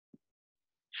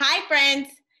Hi, friends.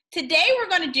 Today we're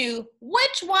going to do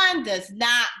which one does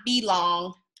not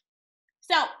belong.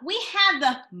 So we have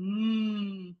the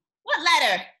What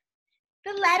letter?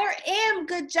 The letter M.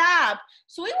 Good job.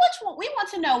 So we want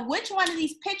to know which one of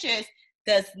these pictures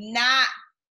does not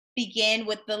begin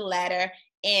with the letter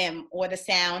M or the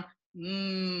sound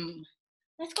mm.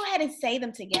 Let's go ahead and say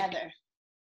them together.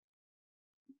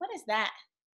 What is that?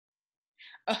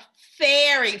 A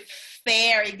fairy.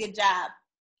 Fairy. Good job.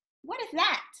 What is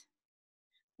that?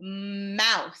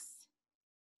 Mouse.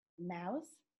 Mouse.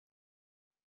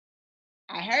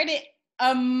 I heard it.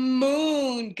 A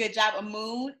moon. Good job. A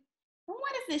moon. And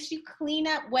what is this? You clean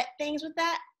up wet things with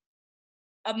that?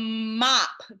 A mop.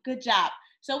 Good job.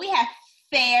 So we have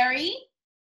fairy,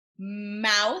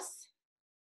 mouse,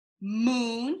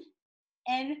 moon,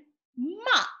 and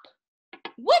mop.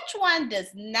 Which one does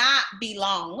not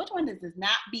belong? Which one does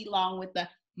not belong with the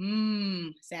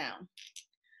sound?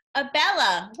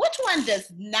 Abella, which one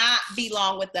does not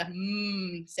belong with the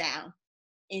sound?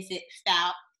 Is it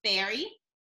fairy,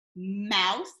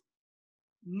 mouse,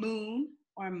 moon,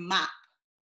 or mop?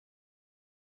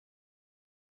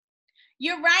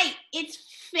 You're right,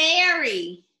 it's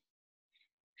fairy.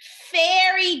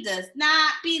 Fairy does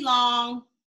not belong.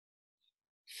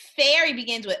 Fairy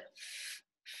begins with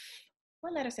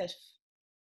what letter says?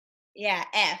 Yeah,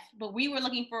 F. But we were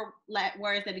looking for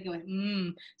words that begin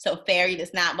with so fairy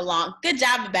does not belong. Good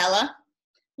job, Bella.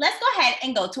 Let's go ahead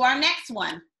and go to our next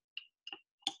one.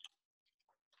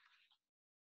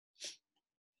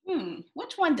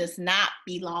 Which one does not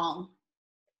belong?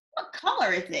 What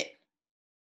color is it?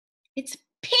 It's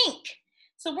pink.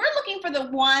 So we're looking for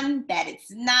the one that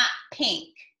it's not pink.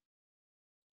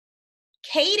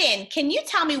 Kaden, can you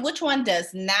tell me which one does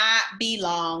not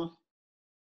belong?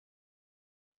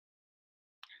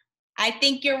 I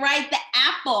think you're right, the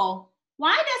apple.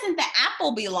 Why doesn't the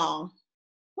apple belong?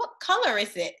 What color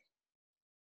is it?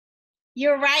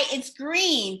 You're right, it's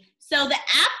green. So the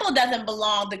apple doesn't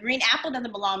belong, the green apple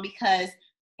doesn't belong because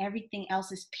everything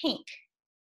else is pink.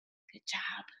 Good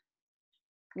job.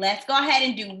 Let's go ahead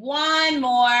and do one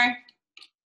more.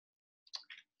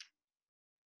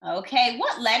 Okay,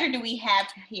 what letter do we have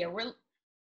here?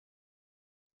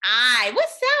 I. What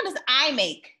sound does I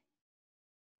make?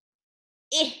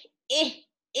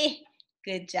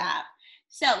 Good job.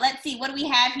 So let's see, what do we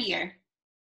have here?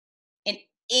 An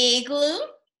igloo.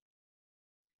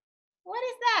 What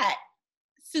is that?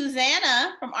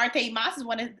 Susanna from Arte Mas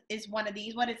is one of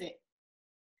these. What is it?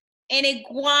 An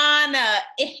iguana.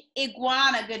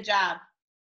 Iguana. Good job.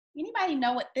 Anybody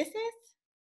know what this is?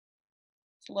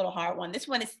 It's a little hard one. This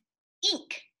one is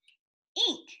ink.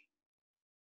 Ink.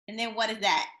 And then what is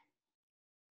that?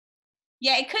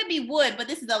 Yeah, it could be wood, but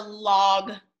this is a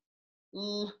log.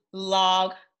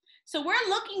 Log. So we're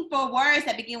looking for words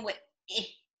that begin with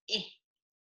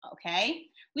okay?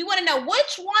 We want to know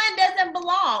which one doesn't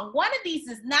belong. One of these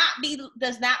does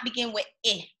not begin with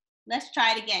Let's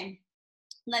try it again.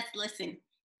 Let's listen.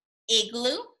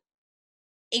 Igloo,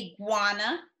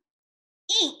 iguana,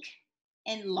 ink,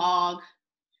 and log.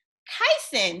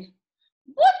 Kyson,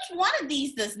 which one of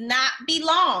these does not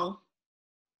belong?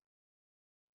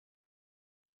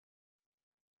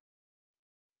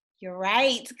 You're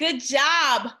right. Good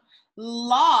job.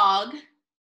 Log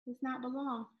does not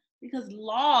belong because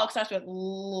log starts with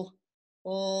l.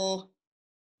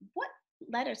 What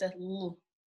letters is l?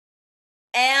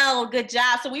 L. Good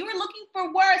job. So we were looking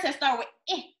for words that start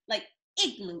with like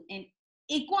igloo and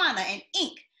iguana and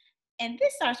ink. And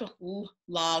this starts with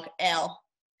log, L.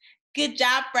 Good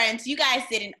job, friends. You guys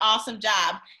did an awesome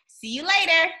job. See you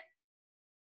later.